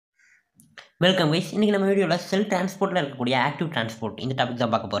Welcome guys. இன்றைக்கி நம்ம வீடியோவில் செல் டிரான்ஸ்போர்ட்டில் இருக்கக்கூடிய ஆக்டிவ் டிரான்ஸ்போர்ட் இந்த டாபிக்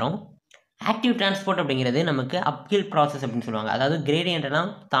தான் பார்க்க போகிறோம். ஆக்டிவ் டிரான்ஸ்போர்ட் அப்படிங்கிறது நமக்கு அப்ஹில் ப்ராசஸ் அப்படின்னு சொல்லுவாங்க. அதாவது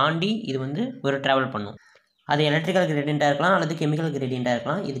கிரேடியன்ட்லாம் தாண்டி இது ஒரு ட்ராவல் பண்ணும். அது எலக்ட்ரிக்கல் கிரேடியண்ட்டாக இருக்கலாம் அல்லது கெமிக்கல் கிரேடியண்ட்டாக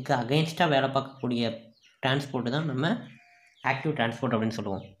இருக்கலாம். இதுக்கு அகைன்ஸ்டாக வேலை பார்க்கக்கூடிய டிரான்ஸ்போர்ட்டு தான் நம்ம ஆக்டிவ் டிரான்ஸ்போர்ட் அப்படின்னு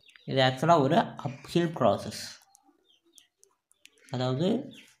சொல்லுவோம். இது ஆக்சுவலாக ஒரு அப்ஹில் ப்ராசஸ், அதாவது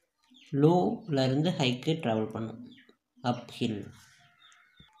லோவிலேருந்து ஹைக்கு ட்ராவல் பண்ணும். அப்ஹில்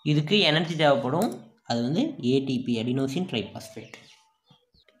இதுக்கு எனர்ஜி தேவைப்படும். அது ஏடிபி, அடினோசின் ட்ரைபாஸ்பேட்.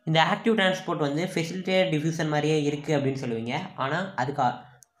 இந்த ஆக்டிவ் டிரான்ஸ்போர்ட் ஃபெசிலிட்டேட் டிஃப்யூசன் மாதிரியே இருக்குது அப்படின்னு சொல்லுவீங்க. ஆனால் அதுக்கு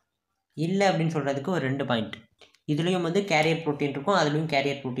இல்லை அப்படின்னு சொல்கிறதுக்கு ஒரு 2 பாயிண்ட். இதுலேயும் கேரியர் ப்ரோட்டீன் இருக்கும், அதுலேயும்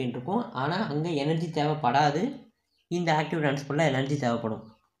கேரியர் ப்ரோட்டீன் இருக்கும். ஆனால் அங்கே எனர்ஜி தேவைப்படாது. இந்த ஆக்டிவ் டிரான்ஸ்போர்ட்டில் எனர்ஜி தேவைப்படும்,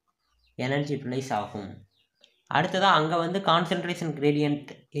 எனர்ஜி யூட்டிலைஸ் ஆகும். அடுத்ததாக அங்கே கான்சன்ட்ரேஷன் கிரேடியன்ட்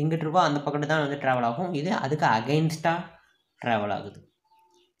எங்கிட்டு இருக்கோ அந்த பக்கத்து தான் ட்ராவல் ஆகும். இது அதுக்கு அகைன்ஸ்டாக ட்ராவல் ஆகுது.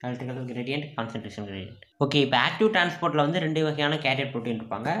 Electrical gradient, concentration gradient. Okay, இப்போ ஆக்டிவ் டிரான்ஸ்போர்ட்டில் 2 வகையான கேரியர் ப்ரோட்டீன்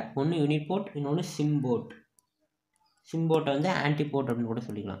இருப்பாங்க. ஒன்று யூனிபோர்ட், இன்னொன்று சிம்போர்ட். சிம்போர்ட்டை ஆன்டிபோர்ட் அப்படின்னு கூட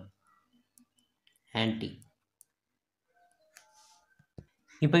சொல்லிக்கலாம். ஆன்டி.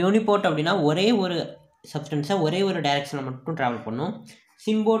 இப்போ யூனிபோர்ட் அப்படின்னா ஒரே ஒரு சப்ஸ்டன்ஸை ஒரே ஒரு டைரெக்ஷனில் மட்டும் ட்ராவல் பண்ணும்.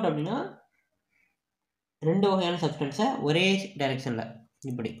 சிம்போர்ட் அப்படின்னா 2 வகையான சப்ஸ்டன்ஸை ஒரே டைரெக்ஷனில்,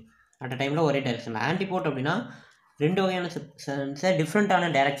 இப்படி அட் அ டைமில் ஒரே டைரெக்ஷனில். ஆன்டிபோர்ட் அப்படின்னா 2 வகையான சப்ஸ்டன்ஸை டிஃப்ரெண்ட்டான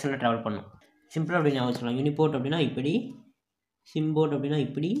டைரெக்ஷனில் ட்ராவல் பண்ணும். சிம்பிள் அப்படின்னு சொல்லலாம். யூனிபோர்ட் அப்படின்னா இப்படி, சிம்போர்ட் அப்படின்னா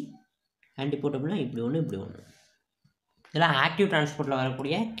இப்படி, ஆன்டிபோர்ட் அப்படின்னா இப்படி ஒன்று, இப்படி ஒன்று. இதெல்லாம் ஆக்டிவ் டிரான்ஸ்போர்ட்டில்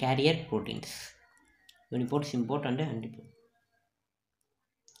வரக்கூடிய கேரியர் ப்ரோட்டீன்ஸ். யூனிபோர்ட், symport and ஆன்டிபோர்ட்.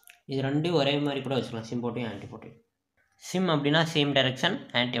 இது 2 ஒரே மாதிரி கூட வச்சுக்கலாம், சிம்போர்ட்டையும் ஆன்டிபோர்ட்டையும். சிம் அப்படின்னா சேம் டைரெக்ஷன்,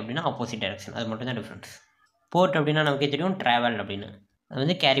 ஆன்டி அப்படின்னா ஆப்போசிட் டைரெக்ஷன். அது மட்டும் தான் டிஃப்ரென்ஸ். போர்ட் அப்படின்னா நமக்கே தெரியும், ட்ராவல் அப்படின்னு.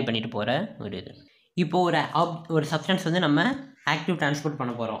 அது கேரி பண்ணிட்டு போகிற ஒரு இது. இப்போது ஒரு சப்ஸ்டன்ஸ் நம்ம ஆக்டிவ் டிரான்ஸ்போர்ட்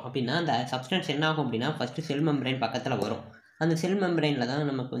பண்ண போகிறோம் அப்படின்னா அந்த சப்ஸ்டன்ஸ் என்ன ஆகும் அப்படின்னா ஃபஸ்ட்டு செல் மெம்பரைன் பக்கத்தில் வரும். அந்த செல் மெம்பரைனில் தான்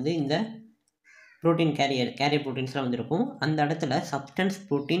நமக்கு இந்த ப்ரோட்டீன் கேரியர் ப்ரோட்டீன்ஸ்லாம் இருக்கும். அந்த இடத்துல சப்ஸ்டன்ஸ்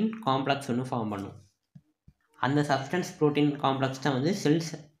ப்ரோட்டீன் காம்ப்ளெக்ஸ் ஒன்று ஃபார்ம் பண்ணும். அந்த சப்ஸ்டன்ஸ் ப்ரோட்டீன் காம்ப்ளெக்ஸ் தான்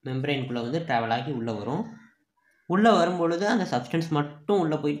செல்ஸ் மெம்பரைனுக்குள்ளே ட்ராவல் ஆகி உள்ளே வரும். உள்ளே வரும்பொழுது அந்த சப்ஸ்டன்ஸ் மட்டும்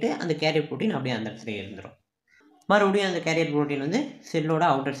உள்ளே போயிட்டு அந்த கேரியர் ப்ரோட்டீன் அப்படியே அந்த இடத்துல இருந்துடும். மறுபடியும் அந்த கேரியர் ப்ரோட்டீன் செல்லோட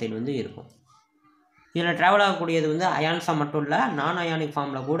அவுட்டர் சைடு இருக்கும். இதில் ட்ராவல் ஆகக்கூடியது அயான்ஸாக மட்டும் இல்லை, நான் அயானிக்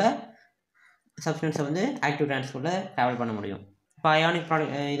ஃபார்மில் கூட சப்ஸ்டன்ஸை ஆக்டிவ் டிரான்ஸ்போர்ட்டில் ட்ராவல் பண்ண முடியும். இப்போ அயானிக்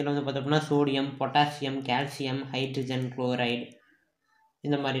ப்ராடக்ட் இதில் பார்த்தோம்னா sodium, potassium, calcium, hydrogen, chloride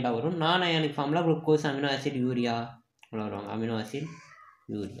இந்த மாதிரிலாம் வரும். நான் அயானிக் ஃபார்மில் குளுக்கோஸ், அமினோ ஆசிட், யூரியா வருவாங்க. Amino acid,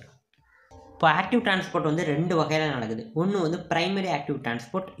 urea. இப்போ ஆக்டிவ் டிரான்ஸ்போர்ட் 2 வகையில் நடக்குது. ஒன்று பிரைமரி ஆக்டிவ்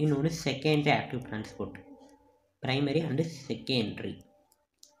டிரான்ஸ்போர்ட், இன்னொன்று secondary active transport. Primary and secondary.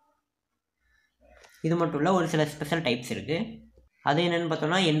 இது மட்டும் இல்லை, ஒரு சில ஸ்பெஷல் டைப்ஸ் இருக்குது. அது என்னென்னு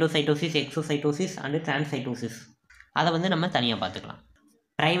பார்த்தோம்னா எண்டோசைட்டோசிஸ், எக்ஸோசைட்டோசிஸ் அண்டு டிரான்சைட்டோசிஸ். அதை நம்ம தனியாக பார்த்துக்கலாம்.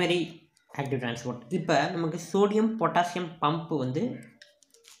 Primary active transport. இப்போ நமக்கு சோடியம் பொட்டாசியம் பம்ப்பு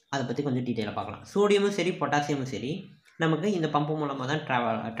அதை பற்றி கொஞ்சம் டீட்டெயிலாக பார்க்கலாம். சோடியமும் சரி, பொட்டாசியமும் சரி, நமக்கு இந்த பம்பு மூலமாக தான்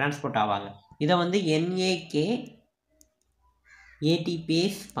டிரான்ஸ்போர்ட் ஆவாங்க. இதை NAK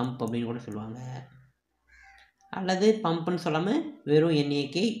ஏடிபேஸ் பம்ப் அப்படின்னு கூட சொல்லுவாங்க. அல்லது பம்புன்னு சொல்லாமல் வெறும்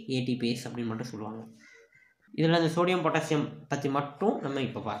NAK ஏடிபேஸ் அப்படின்னு மட்டும் சொல்லுவாங்க. இதில் அந்த சோடியம் பொட்டாசியம் பற்றி மட்டும் நம்ம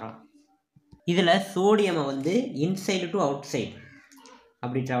இப்போ பார்க்கலாம். இதில் சோடியமை இன்சைடு டு அவுட் சைடு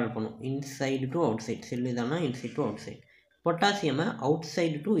அப்படி ட்ராவல் பண்ணும். Inside to out side, cell தானே inside to out side. பொட்டாசியமை out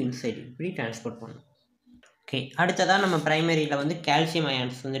side to inside இப்படி டிரான்ஸ்போர்ட் பண்ணும். ஓகே, அடுத்ததாக நம்ம ப்ரைமரியில் கால்சியம்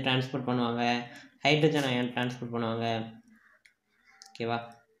அயான்ஸ் டிரான்ஸ்போர்ட் பண்ணுவாங்க, ஹைட்ரஜன் அயான் டிரான்ஸ்போர்ட் பண்ணுவாங்க. ஓகேவா?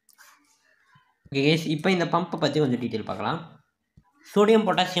 ஓகே, இப்போ இந்த பம்பை பற்றி கொஞ்சம் டீட்டெயில் பார்க்கலாம். சோடியம்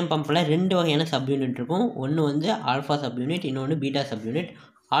பொட்டாசியம் பம்பில் 2 வகையான சப்யூனிட் இருக்கும். ஒன்று ஆல்ஃபா சப்யூனிட், இன்னொன்று பீட்டா சப்யூனிட்.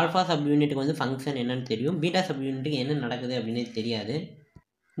 ஆல்ஃபா சப்யூனிட்டுக்கு ஃபங்க்ஷன் என்னன்னு தெரியும், பீட்டா சப்யூனிட்டுக்கு என்ன நடக்குது அப்படின்னு தெரியாது.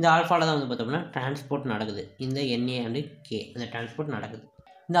 இந்த ஆல்ஃபாவில் தான் பார்த்தோம்னா டிரான்ஸ்போர்ட் நடக்குது. இந்த NA அண்டு K அந்த டிரான்ஸ்போர்ட் நடக்குது.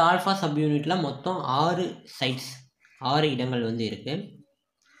 இந்த ஆல்ஃபா சப்யூனிட்டில் மொத்தம் 6 சைட்ஸ், 6 இடங்கள் இருக்குது.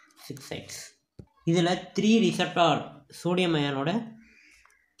 6 சைட்ஸ். இதில் 3 receptor, sodium அயானோட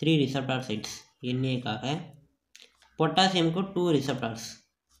 3 receptor sides NAக்காக. பொட்டாசியமுக்கு 2 receptors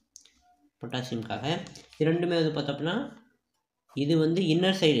பொட்டாசியமுக்காக. இது ரெண்டுமே பார்த்தோம்னா இது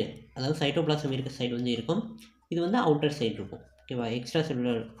இன்னர் சைடு, அதாவது சைட்டோபிளாசம் இருக்க சைடு இருக்கும். இது அவுட்டர் சைடு இருக்கும். ஓகேவா? எக்ஸ்ட்ரா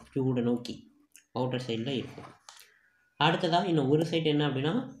செல்லுலர் ஃப்ளூயிடை நோக்கி அவுட்டர் சைடில் இருக்கும். அடுத்ததாக இன்னும் ஒரு சைடு என்ன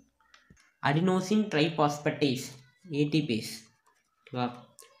அப்படின்னா அடினோசின் ட்ரைபாஸ்பேட்டேஸ் ஏடிபேஸ். ஓகேவா?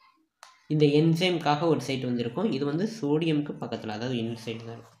 இந்த என்சைமுக்காக ஒரு சைட் இருக்கும். இது சோடியமுக்கு பக்கத்தில், அதாவது இன்னர் சைடு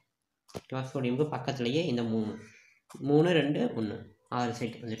தான் இருக்கும். ஓகேவா? சோடியமுக்கு பக்கத்துலேயே இந்த 3 2 1 6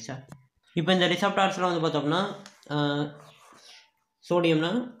 சைட் வந்துருச்சா? இப்போ இந்த ரிசப்டார்ஸ்லாம் பார்த்தோம்னா சோடியம்னா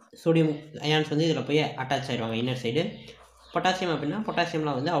சோடியம் அயான்ஸ் வந்து இதில் போய் அட்டாச் ஆகிடுவாங்க இன்னர் சைடு. பொட்டாசியம் அப்படின்னா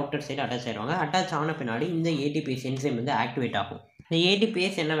பொட்டாசியம்லாம் வந்து அவுட்டர் சைடு அட்டாச் ஆகிடுவாங்க. அட்டாச் ஆன பின்னாடி இந்த ஏடிபிஎஸ் என்சைம் வந்து ஆக்டிவேட் ஆகும். இந்த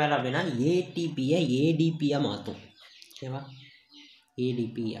ஏடிபிஎஸ் என்ன வேலை அப்படின்னா ஏடிபியை ஏடிபியாக மாற்றும். ஓகேவா?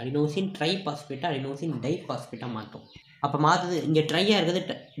 ஏடிபி அடினோசின் ட்ரைபாஸ்பேட்டை அடினோசின் டைபாஸ்பேட்டாக மாற்றும். அப்போ மாற்றுது இங்கே ட்ரையாக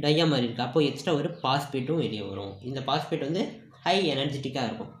இருக்கிறது டையாக மாதிரி இருக்குது. அப்போ எக்ஸ்ட்ரா ஒரு பாஸ்பேட்டும் வெளியே வரும். இந்த பாஸ்பேட் வந்து ஹை எனர்ஜெட்டிக்காக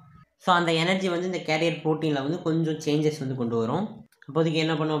இருக்கும். ஸோ அந்த எனர்ஜி வந்து இந்த கேரியர் ப்ரோட்டீனில் வந்து கொஞ்சம் சேஞ்சஸ் வந்து கொண்டு வரும். அப்போதைக்கு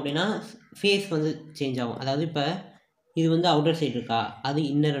என்ன பண்ணும் அப்படின்னா ஃபேஸ் வந்து சேஞ்ச் ஆகும். அதாவது இது வந்து அவுட்டர் சைடு இருக்கா, அது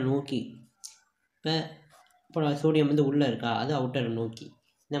இன்னரை நோக்கி. இப்போ சோடியம் வந்து உள்ளே இருக்கா, அது அவுட்டரை நோக்கி.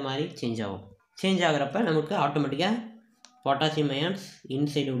 இந்த மாதிரி சேஞ்ச் ஆகும். சேஞ்ச் ஆகிறப்ப நமக்கு ஆட்டோமேட்டிக்காக பொட்டாசியம் அயான்ஸ்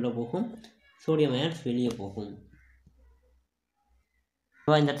இன்சைடு உள்ளே போகும், சோடியம் அயான்ஸ் வெளியே போகும்.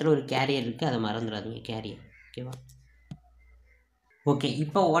 இந்த இடத்துல ஒரு கேரியர் இருக்குது, அதை மறந்துடாதீங்க, கேரியர். ஓகேவா? ஓகே,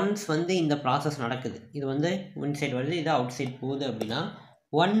 இப்போ ஒன்ஸ் வந்து இந்த ப்ராசஸ் நடக்குது, இது வந்து இன்சைடு வருது, இது அவுட் சைட் போகுது அப்படின்னா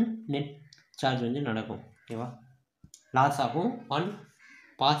ஒன் நெட் சார்ஜ் வந்து நடக்கும். ஓகேவா? லாஸ் ஆகும். ஒன்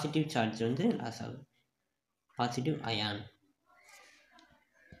பாசிட்டிவ் சார்ஜ் வந்து லாஸ் ஆகும், பாசிட்டிவ் அயான்.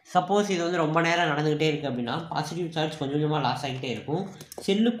 சப்போஸ் இது வந்து ரொம்ப நேரம் நடந்துக்கிட்டே இருக்குது அப்படின்னா பாசிட்டிவ் சார்ஜ் கொஞ்சம் கொஞ்சமாக லாஸ் ஆகிட்டே இருக்கும்.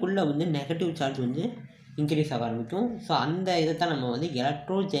 செல்லுக்குள்ளே வந்து நெகட்டிவ் சார்ஜ் வந்து இன்க்ரீஸ் ஆக ஆரம்பிக்கும். ஸோ அந்த இதை தான் நம்ம வந்து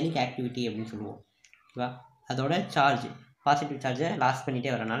எலக்ட்ரோஜெனிக் ஆக்டிவிட்டி அப்படின்னு சொல்லுவோம். ஓகேவா? அதோட சார்ஜ் பாசிட்டிவ் சார்ஜை லாஸ்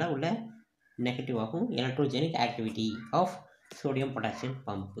பண்ணிகிட்டே வரனால உள்ள நெகட்டிவ் ஆகும். எலக்ட்ரோஜெனிக் activity of sodium potassium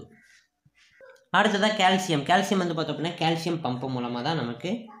pump. அடுத்ததாக கால்சியம். கால்சியம் வந்து பார்த்தோம் அப்படின்னா கால்சியம் பம்பு மூலமாக தான் நமக்கு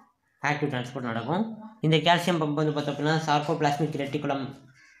ஆக்டிவ் டிரான்ஸ்போர்ட் நடக்கும். இந்த கால்சியம் பம்பு வந்து பார்த்தோம் அப்படின்னா சார்கோபிளாஸ்மிக் ரெட்டிகுலம்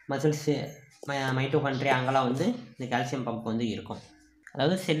மசில்ஸு மைட்டோகாண்ட்ரியா அங்கெல்லாம் வந்து இந்த கால்சியம் பம்ப் வந்து இருக்கும்.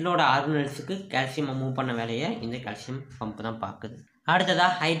 அதாவது செல்லோட ஆர்கனல்ஸுக்கு கால்சியம் மூவ் பண்ண வேலையை இந்த கால்சியம் பம்பு தான் பார்க்குது.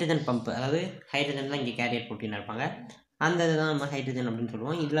 அடுத்ததாக ஹைட்ரஜன் பம்பு. அதாவது ஹைட்ரஜன் தான் இங்கே கேரியர் ப்ரோட்டீன் இருப்பாங்க, அந்த இதை தான் நம்ம ஹைட்ரஜன் அப்படின்னு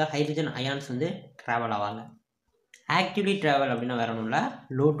சொல்லுவோம். இதில் ஹைட்ரஜன் அயான்ஸ் வந்து ட்ராவல் ஆவாங்க. ஆக்டிவ்லி ட்ராவல் அப்படின்னா வேற ஒன்றும் இல்லை,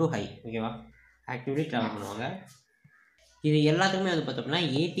 லோ டு ஹை. ஓகேவா? ஆக்டிவ்லி ட்ராவல் பண்ணுவாங்க. இது எல்லாத்துக்குமே வந்து பார்த்தோம்னா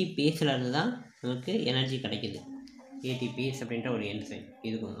ஏடிபிஎஸ்ல இருந்து தான் நமக்கு எனர்ஜி கிடைக்குது. ஏடிபிஎஸ் அப்படின்ற ஒரு என்சைம்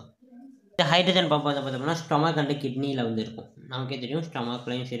இதுக்கு தான். இந்த ஹைட்ரஜன் பம்ப் வந்து பார்த்தோம்னா ஸ்டொமக் அண்டு கிட்னியில் வந்து இருக்கும். நமக்கே தெரியும்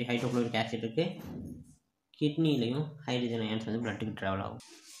ஸ்டொமக்லையும் சரி ஹைட்ரோக்ளோரிக் ஆசிட் இருக்குது, கிட்னிலையும் ஹைட்ரஜன் அயான்ஸ் வந்து பிளட்டுக்கு ட்ராவல் ஆகும்,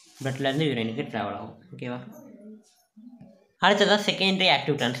 பிளட்லேருந்து யூரைனுக்கு ட்ராவல் ஆகும். ஓகேவா? அடுத்ததாக செகண்டரி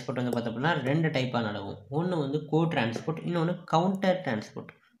ஆக்டிவ் டிரான்ஸ்போர்ட் வந்து பார்த்தோம்னா ரெண்டு டைப்பாக நடக்கும். ஒன்று வந்து கோ டிரான்ஸ்போர்ட், இன்னொன்று கவுண்டர்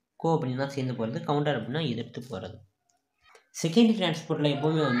டிரான்ஸ்போர்ட். கோ அப்படின்னா சேர்ந்து போகிறது, கவுண்டர் அப்படின்னா எதிர்த்து போகிறது. செகண்டரி டிரான்ஸ்போர்ட்டில்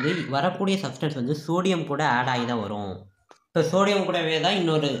எப்போவுமே வந்து வரக்கூடிய சப்ஸ்டன்ஸ் வந்து சோடியம் கூட ஆட் ஆகி தான் வரும். இப்போ சோடியம் கூடவே தான்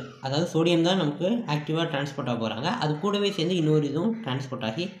இன்னொரு, அதாவது சோடியம் தான் நமக்கு ஆக்டிவாக டிரான்ஸ்போர்ட் ஆக போகிறாங்க, அது கூடவே சேர்ந்து இன்னொரு இதுவும் டிரான்ஸ்போர்ட்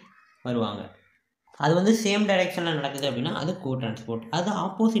ஆகி வருவாங்க. அது வந்து சேம் டைரெக்ஷனில் நடக்குது அப்படின்னா அது கோ டிரான்ஸ்போர்ட், அது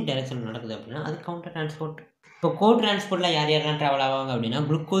ஆப்போசிட் டைரெக்ஷனில் நடக்குது அப்படின்னா அது கவுண்டர் டிரான்ஸ்போர்ட். இப்போ கோ டிரான்ஸ்போர்ட்டில் யார் யாரெல்லாம் ட்ராவல் ஆவாங்க அப்படின்னா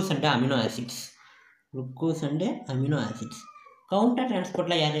glucose and amino acids, glucose and amino acids. Counter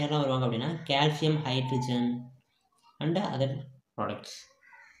டிரான்ஸ்போர்ட்டில் யார் யாரெல்லாம் வருவாங்க அப்படின்னா calcium, hydrogen and other products.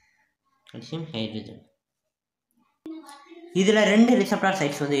 Calcium, hydrogen. இதில் ரெண்டு ரிசப்டார்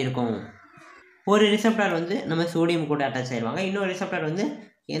சைட்ஸ் வந்து இருக்கும். ஒரு ரிசப்டார் வந்து நம்ம சோடியம் கூட அட்டாச் ஆகிடுவாங்க, இன்னொரு ரிசப்டார் வந்து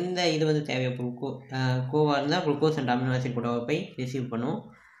எந்த இது வந்து தேவையோ கோவாக இருந்தால் குளுக்கோஸ் அண்ட் அமினோ ஆசிட் கூட போய் ரிசீவ் பண்ணும்.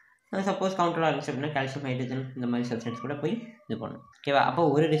 சப்போஸ் கவுண்டராக இருந்துச்சு அப்படின்னா கால்சியம், ஹைட்ரஜன் இந்த மாதிரி சப்ஸ்டன்ஸ் கூட போய் இது பண்ணும். ஓகேவா? அப்போ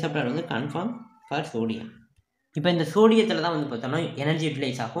ஒரு ரிசப்டார் வந்து கன்ஃபார்ம் ஃபார் சோடியம். இப்போ இந்த சோடியத்தில் தான் வந்து பார்த்தோம்னா எனர்ஜி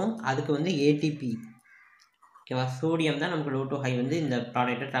யூட்டிலைஸ் ஆகும், அதுக்கு வந்து ஏடிபி. ஓகேவா? சோடியம் தான் நமக்கு லோ டு ஹை வந்து இந்த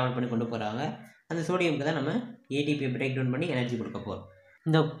ப்ராடக்ட்டை ட்ராவல் பண்ணி கொண்டு போகிறாங்க. அந்த சோடியமுக்கு தான் நம்ம ஏடிபியை பிரேக் டவுன் பண்ணி எனர்ஜி கொடுக்க போகிறோம்.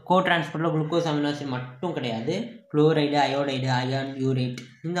 இந்த கோ டிரான்ஸ்போர்ட்டில் குளுக்கோஸ், அமினோ ஆசிட் மட்டும் கிடையாது, குளோரைடு, அயோடைடு, அயான், யூரேட்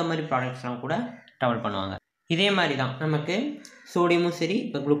இந்த மாதிரி ப்ராடக்ட்ஸ்லாம் கூட ட்ராவல் பண்ணுவாங்க. இதே மாதிரி தான் நமக்கு சோடியமும் சரி.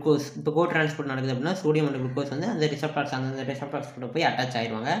 இப்போ குளுக்கோஸ், இப்போ கோ டிரான்ஸ்போர்ட் நடக்குது அப்படின்னா சோடியம் அண்ட் குளுக்கோஸ் வந்து அந்த ரிசப்டார்ஸ் அந்த ரிசப்டார்ஸ் கூட போய் அட்டாச்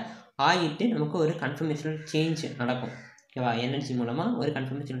ஆகிடுவாங்க. ஆகிட்டு நமக்கு ஒரு கன்ஃபர்மேஷனல் சேஞ்ச் நடக்கும். ஓகேவா? எனர்ஜி மூலமாக ஒரு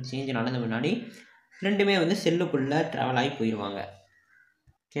கன்ஃபர்மேஷனல் சேஞ்ச் நடந்த முன்னாடி ரெண்டுமே வந்து செல்லுக்குள்ளே ட்ராவல் ஆகி போயிடுவாங்க.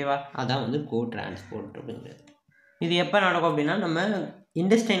 ஓகேவா? அதான் வந்து கோ டிரான்ஸ்போர்ட் அப்படிங்கிறது. இது எப்போ நடக்கும் அப்படின்னா நம்ம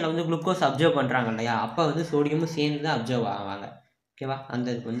இண்டஸ்ட்ரைனில் வந்து குளுக்கோஸ் அப்சர்வ் பண்ணுறாங்க இல்லையா, அப்போ வந்து சோடியமும் சேர்ந்து தான் அப்சர்வ் ஆவாங்க. ஓகேவா? அந்த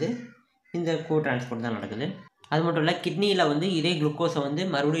இதுக்கு வந்து இந்த கோ டிரான்ஸ்போர்ட் தான் நடக்குது. அது மட்டும் இல்லை, கிட்னியில் வந்து இதே குளுக்கோஸை வந்து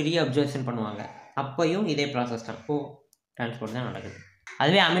மறுபடியும் ரீஅப்சர்வேஷன் பண்ணுவாங்க, அப்போயும் இதே ப்ராசஸ் தான், கோ டிரான்ஸ்போர்ட் தான் நடக்குது.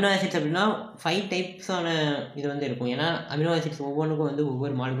 அதுவே அமினோ ஆசிட்ஸ் அப்படின்னா 5 டைப்ஸான இது வந்து இருக்கும். ஏன்னா அமினோ ஆசிட்ஸ் ஒவ்வொன்றுக்கும் வந்து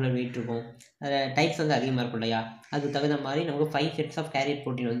ஒவ்வொரு மாலிகுலர் வெயிட் இருக்கும், அதில் டைப்ஸ் வந்து அதிகமாக இருக்கும் இல்லையா, அதுக்கு தகுந்த மாதிரி நமக்கு 5 செட்ஸ் ஆஃப் கேரியர்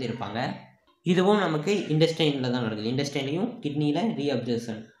ப்ரோட்டீன் வந்து இருப்பாங்க. இதுவும் நமக்கு இண்டஸ்ட்ரைனில் தான் நடக்குது. இண்டஸ்ட்ரைன்லையும் கிட்னியில்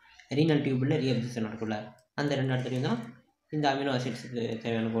ரீஅப்சர்வேஷன், ரீனல் டியூபில் ரீஅப்சர்வேஷன் நடக்கும்ல, அந்த ரெண்டு இடத்துலையும் தான் இந்த அமினோ ஆசிட்ஸுக்கு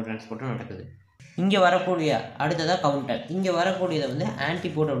தேவையான கோ டிரான்ஸ்போர்ட்டும் நடக்குது. இங்கே வரக்கூடிய அடுத்ததாக கவுண்டர். இங்கே வரக்கூடியதை வந்து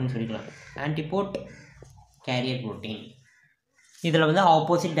ஆன்டிபோட் அப்படின்னு சொல்லிக்கலாம். ஆன்டிபோட் கேரியர் ப்ரோட்டீன். இதில் வந்து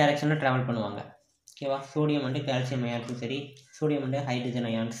ஆப்போசிட் டைரெக்ஷனில் ட்ராவல் பண்ணுவாங்க. ஓகேவா. சோடியம் அண்டு கால்சியம் அயான்ஸும் சரி, சோடியம் அண்டு ஹைட்ரஜன்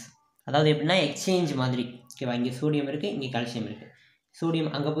அயான்ஸ். அதாவது எப்படின்னா எக்ஸ்சேஞ்ச் மாதிரி. ஓகேவா, இங்கே சோடியம் இருக்குது, இங்கே கால்சியம் இருக்குது. சோடியம்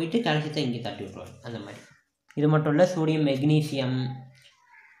அங்கே போயிட்டு கால்சியத்தை இங்கே தட்டி விட்ருவாங்க, அந்த மாதிரி. இது மட்டும் இல்லை, sodium magnesium,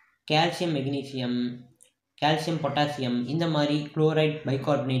 calcium magnesium, calcium potassium, இந்த மாதிரி குளோரைட்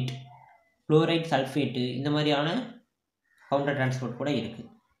பைகார்பனேட், குளோரைட் சல்ஃபேட்டு, இந்த மாதிரியான கவுண்டர் டிரான்ஸ்போர்ட் கூட இருக்குது.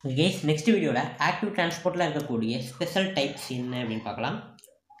 ஓகே, நெக்ஸ்ட் வீடியோவில் ஆக்டிவ் டிரான்ஸ்போர்ட்டில் இருக்கக்கூடிய ஸ்பெஷல் டைப்ஸ் என்ன அப்படின்னு பார்க்கலாம்.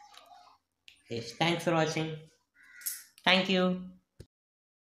 எஸ், தேங்க்ஸ் ஃபார் வாட்சிங். தேங்க்யூ.